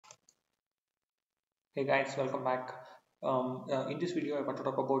Hey guys, welcome back. In this video, I want to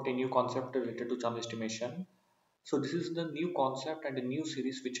talk about a new concept related to channel estimation. So this is the new concept and a new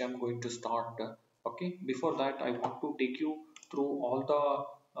series which I'm going to start. Okay, before that, I want to take you through all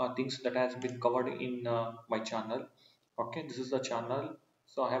the things that has been covered in my channel. Okay, this is the channel.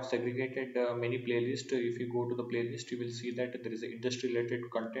 So I have segregated many playlists. If you go to the playlist, you will see that there is industry related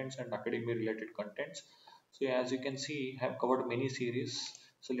contents and academy related contents. So as you can see, I have covered many series.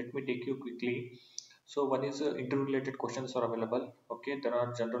 So let me take you quickly. So one is interview related questions are available. Okay, there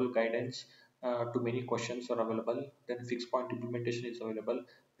are general guidance to many questions are available. Then fixed point implementation is available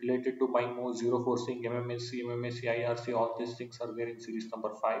related to MIMO, zero forcing, MMSC, MMSC, IRC. All these things are there in series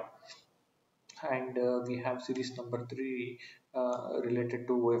number 5. And we have series number 3 related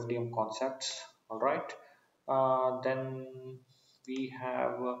to OFDM concepts. All right. Then we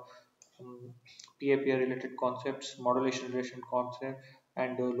have PAPR related concepts, modulation relation concept,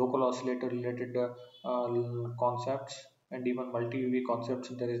 and local oscillator related concepts, and even multi-UV concepts.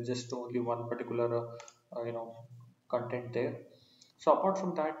 There is just only one particular, content there. So apart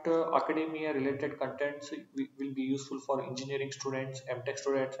from that, academia related contents will be useful for engineering students, MTech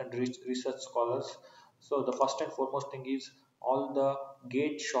students, and research scholars. So the first and foremost thing is all the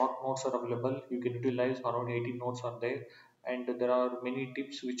gate short notes are available. You can utilize around 80 notes are there, and there are many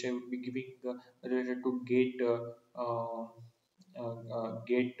tips which I will be giving related to gate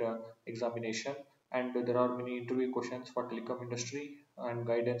examination, and there are many interview questions for telecom industry and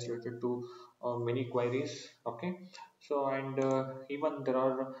guidance related to many queries. Okay, so and even there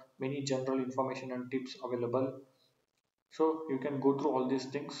are many general information and tips available, so you can go through all these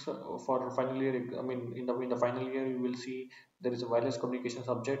things for final year. I mean, in the final year, you will see there is a wireless communication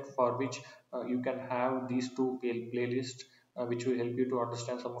subject for which you can have these two playlists, which will help you to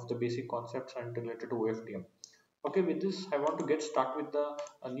understand some of the basic concepts and related to OFDM. Okay, with this, I want to get start with the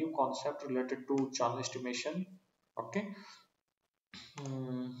a new concept related to channel estimation. Okay,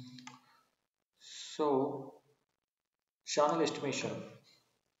 Hmm, so channel estimation.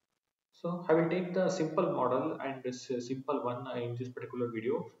 So I will take the simple model and this simple one in this particular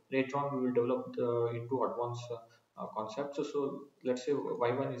video. Later on, we will develop into advanced concepts. So let's say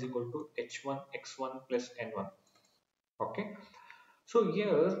y1 is equal to h1 x1 plus n1. Okay. So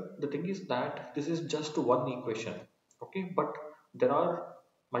here the thing is that this is just one equation. Okay, but there are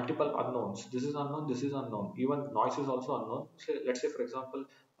multiple unknowns. This is unknown. This is unknown. Even noise is also unknown. So let's say for example,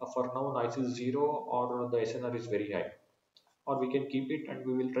 for now noise is 0 or the SNR is very high, or we can keep it and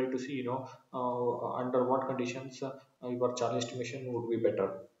we will try to see under what conditions your channel estimation would be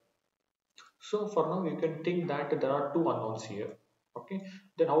better. So for now you can think that there are two unknowns here. Okay,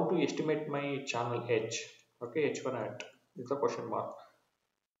 then how to estimate my channel h? Okay, h1 at is the question mark.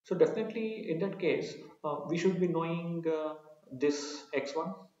 So definitely in that case we should be knowing this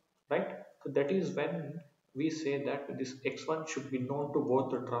x1, right? So that is when we say that this x1 should be known to both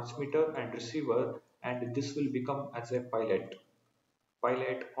the transmitter and receiver, and this will become as a pilot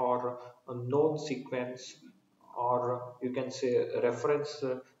or a known sequence, or you can say reference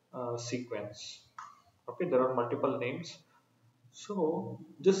sequence. Okay, there are multiple names. So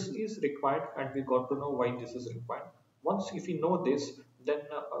this is required and we got to know why this is required. Once if we know this, then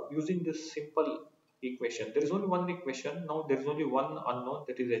using this simple equation, there is only one equation. Now there is only one unknown,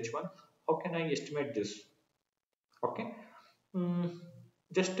 that is h1. How can I estimate this? Okay. Mm,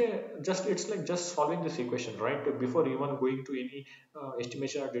 just it's like just solving this equation, right? Before even going to any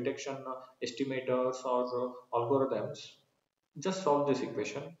estimation or detection estimators or algorithms, just solve this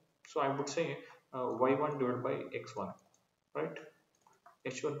equation. So I would say y1 divided by x1, right?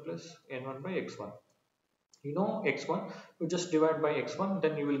 h1 plus n1 by x1. You know x1, you just divide by x1,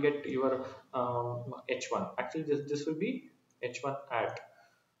 then you will get your h1. Actually this will be h1 at.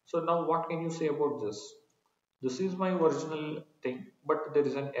 So now what can you say about this? This is my original thing, but there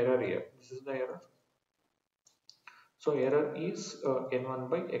is an error here. This is the error. So error is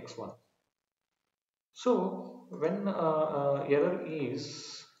n1 by x1. So when error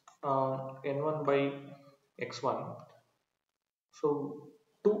is n1 by x1, so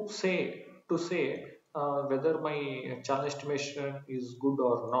to say whether my channel estimation is good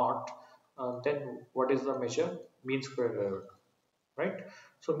or not, then what is the measure? Mean square error, right?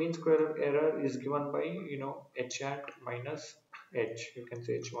 So mean square error is given by h hat minus h. You can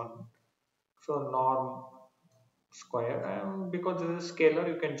say h1. So norm square, and because this is scalar,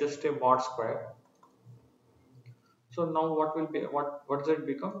 you can just say mod square. So now what will be what does it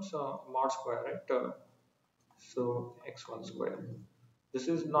becomes mod square, right? So x1 square. This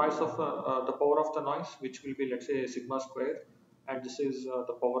is noise of the power of the noise, which will be, let's say, sigma square, and this is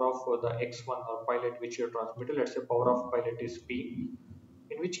the power of the x1 or pilot which you transmitted. Let's say power of pilot is p.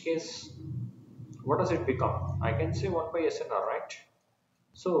 In which case what does it become? I can say 1 by SNR, right?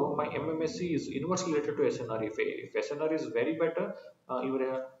 So my MMSC is inversely related to SNR. If SNR is very better,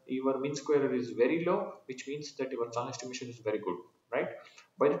 your mean square error is very low, which means that your channel estimation is very good, right?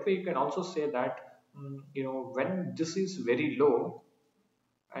 By that way, you can also say that when this is very low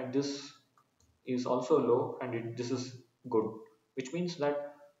and this is also low and this is good, which means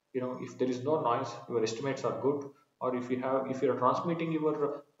that if there is no noise, your estimates are good. Or if you are transmitting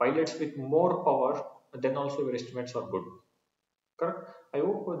your pilots with more power, then also your estimates are good. Correct. I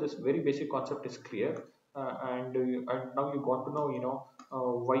hope this very basic concept is clear, and now you got to know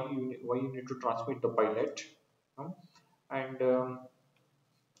why you need to transmit the pilot. um, and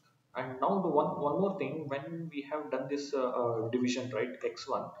and now the one more thing, when we have done this division, right,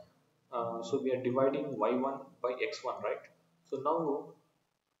 x1, so we are dividing y1 by x1, right? So now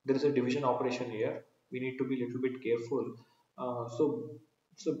there is a division operation here. We need to be a little bit careful. So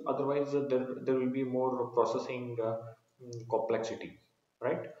otherwise there will be more processing complexity,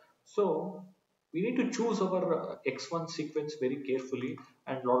 right? So we need to choose our x1 sequence very carefully,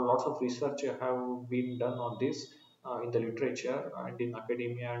 and lots of research have been done on this in the literature and in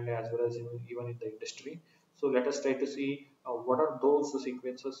academia, and as well as even in the industry. So let us try to see what are those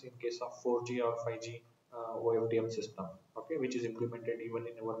sequences in case of 4G or 5G OFDM system, okay, which is implemented even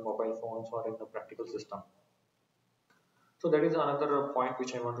in our mobile phones or in the practical system. So that is another point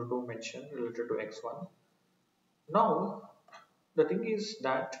which I wanted to mention related to X1. Now, the thing is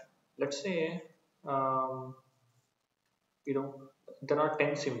that, let's say, um, you know, there are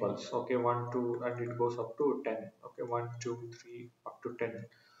 10 symbols, okay, 1, 2, and it goes up to 10, okay, 1, 2, 3, up to 10.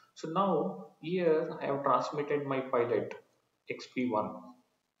 So now, here I have transmitted my pilot XP1.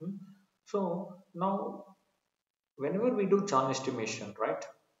 Hmm? So now whenever we do churn estimation, right?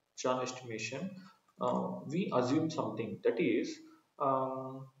 Churn estimation, we assume something, that is,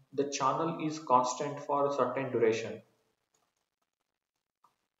 the channel is constant for a certain duration.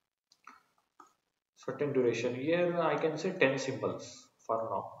 Here I can say 10 symbols for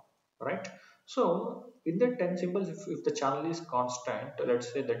now, right? So in the 10 symbols, if the channel is constant,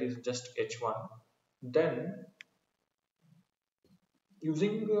 let's say that is just h1, then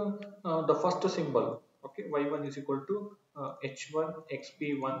using the first symbol, okay, y1 is equal to h1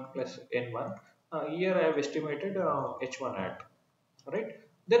 xp1 plus n1. Here I have estimated h1 at, right?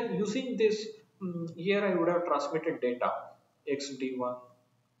 Then using this, here I would have transmitted data xd1,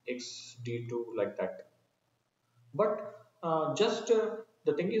 xd2, like that. But just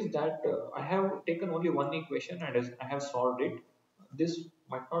the thing is that I have taken only one equation and I have solved it. This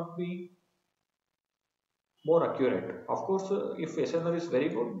might not be more accurate. Of course, if SNR is very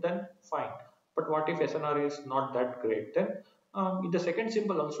good, then fine. But what if SNR is not that great? Then in the second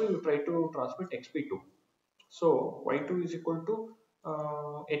symbol also you try to transmit XP2. So Y2 is equal to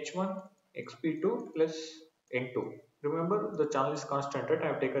H1 XP2 plus N2. Remember, the channel is constant, right? I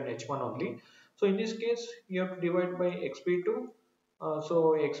have taken H1 only. So in this case, you have to divide by XP2.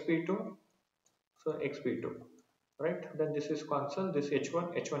 So XP2, so XP2, right? Then this is cancel, this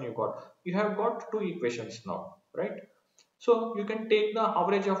H1 you got. You have got two equations now, right? So you can take the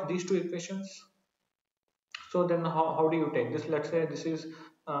average of these two equations. So then how do you take this? Let's say this is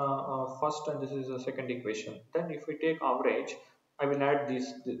first and this is a second equation. Then if we take average, I will add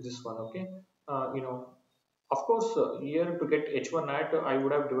this one, okay? Of course, here to get h1 at, I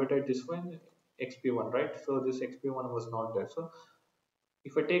would have divided this one xp1, right? So this xp1 was not there. So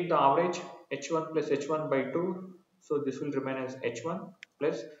if I take the average h1 plus h1 by 2, so this will remain as h1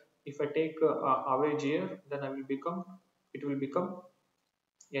 plus, if I take average here, then it will become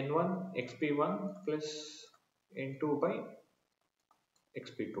n1 xp1 plus n2 by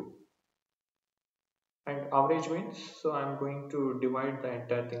xp2. And average means, so I'm going to divide the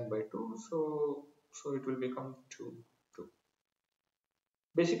entire thing by 2, so it will become 2 2.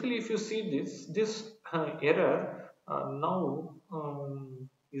 Basically, if you see this error now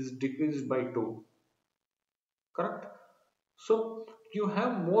is decreased by 2, correct? So you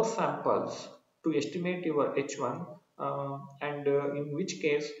have more samples to estimate your H1, and in which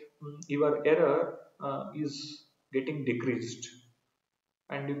case your error is getting decreased.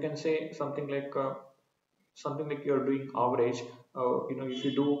 And you can say something like you are doing average. If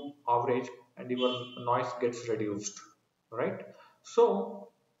you do average and your noise gets reduced, right? So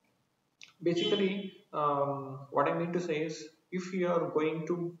basically, what I mean to say is, if you are going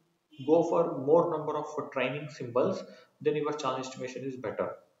to go for more number of training symbols, then your channel estimation is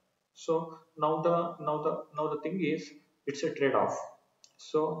better. So now the thing is, it's a trade-off.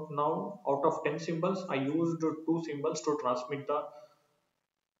 So now out of 10 symbols, I used two symbols to transmit the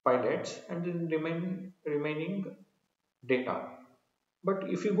pilots, and then remaining data. But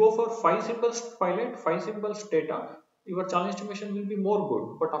if you go for five symbols pilot, five symbols data, your channel estimation will be more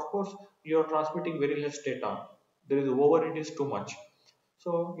good. But of course, you are transmitting very less data. There is over it is too much.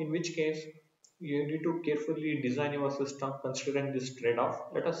 So in which case, you need to carefully design your system considering this trade-off.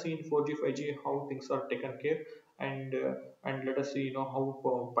 Let us see in 4G, 5G how things are taken care, and let us see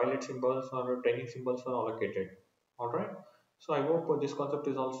how pilot symbols or training symbols are allocated. All right. So I hope this concept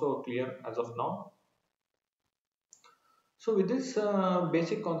is also clear as of now. So with this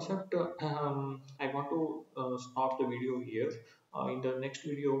basic concept, I want to stop the video here. In the next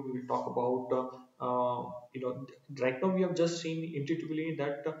video, we will talk about right now we have just seen intuitively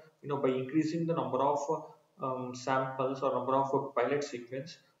that by increasing the number of samples or number of pilot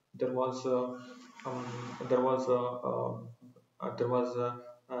sequence, there was um, there was there was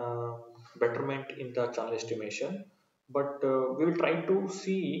betterment in the channel estimation. But we will try to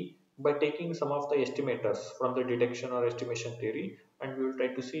see by taking some of the estimators from the detection or estimation theory, and we will try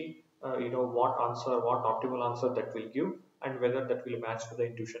to see what answer, what optimal answer that will give, and whether that will match to the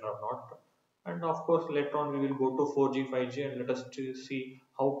intuition or not. And of course later on we will go to 4G, 5G, and let us to see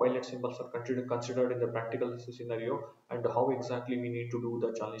how pilot symbols are considered in the practical scenario, and how exactly we need to do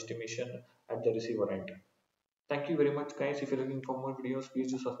the channel estimation at the receiver end. Thank you very much guys. If you're looking for more videos,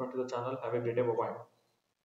 please do subscribe to the channel. Have a great day. Bye bye.